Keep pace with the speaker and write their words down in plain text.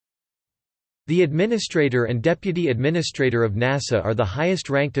The Administrator and Deputy Administrator of NASA are the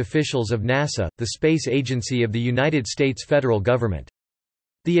highest-ranked officials of NASA, the space agency of the United States federal government.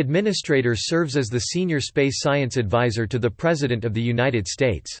 The Administrator serves as the senior space science advisor to the President of the United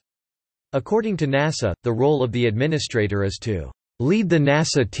States. According to NASA, the role of the Administrator is to lead the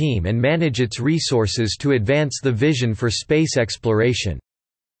NASA team and manage its resources to advance the vision for space exploration.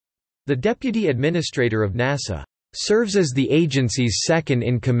 The Deputy Administrator of NASA serves as the agency's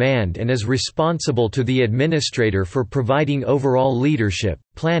second-in-command and is responsible to the Administrator for providing overall leadership,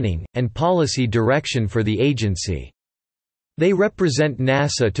 planning, and policy direction for the agency. They represent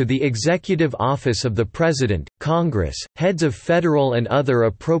NASA to the Executive Office of the President, Congress, heads of federal and other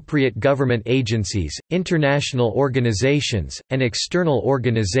appropriate government agencies, international organizations, and external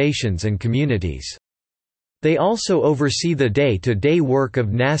organizations and communities. They also oversee the day-to-day work of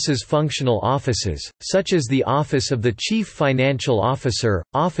NASA's functional offices, such as the Office of the Chief Financial Officer,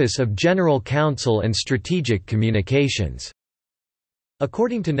 Office of General Counsel and Strategic Communications.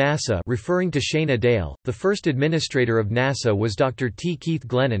 According to NASA, referring to Shana Dale, the first administrator of NASA was Dr. T. Keith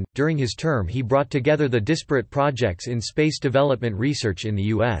Glennon. During his term he brought together the disparate projects in space development research in the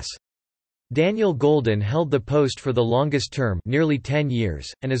U.S. Daniel Goldin held the post for the longest term, nearly 10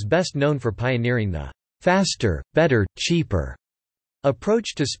 years, and is best known for pioneering the faster, better, cheaper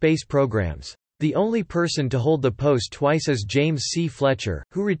approach to space programs. The only person to hold the post twice is James C. Fletcher,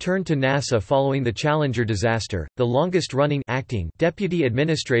 who returned to NASA following the Challenger disaster. The longest-running acting deputy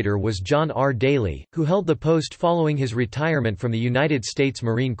administrator was John R. Daly, who held the post following his retirement from the United States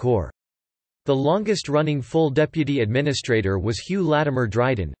Marine Corps. The longest-running full deputy administrator was Hugh Latimer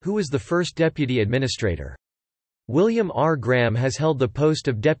Dryden, who was the first deputy administrator. William R. Graham has held the post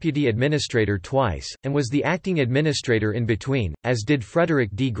of deputy administrator twice, and was the acting administrator in between, as did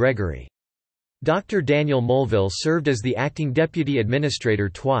Frederick D. Gregory. Dr. Daniel Mulville served as the acting deputy administrator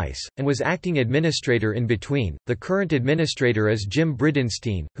twice, and was acting administrator in between. The current administrator is Jim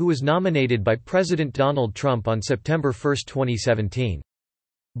Bridenstine, who was nominated by President Donald Trump on September 1, 2017.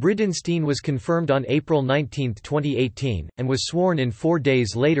 Bridenstine was confirmed on April 19, 2018, and was sworn in 4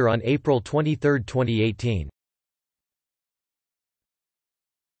 days later on April 23, 2018.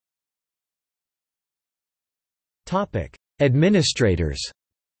 Administrators.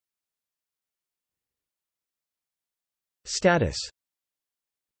 Status.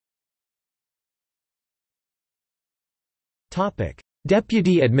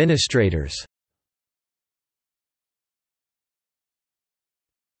 Deputy administrators.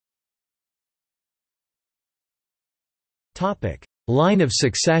 Line of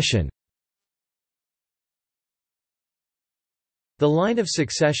succession. The line of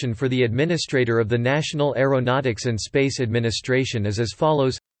succession for the Administrator of the National Aeronautics and Space Administration is as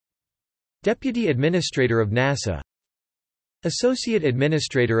follows: Deputy Administrator of NASA, Associate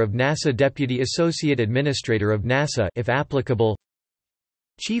Administrator of NASA, Deputy Associate Administrator of NASA if applicable,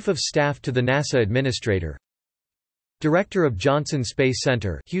 Chief of Staff to the NASA Administrator, Director of Johnson Space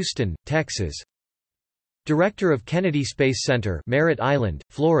Center, Houston, Texas, Director of Kennedy Space Center, Merritt Island,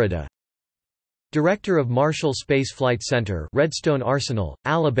 Florida, Director of Marshall Space Flight Center, Redstone Arsenal,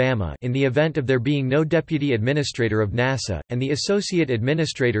 Alabama in the event of there being no Deputy Administrator of NASA, and the Associate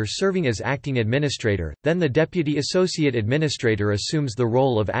Administrator serving as Acting Administrator, then the Deputy Associate Administrator assumes the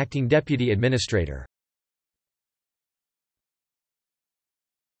role of Acting Deputy Administrator.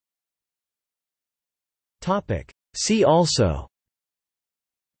 See also: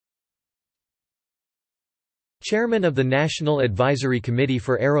 Chairman of the National Advisory Committee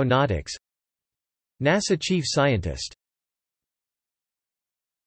for Aeronautics, NASA Chief Scientist.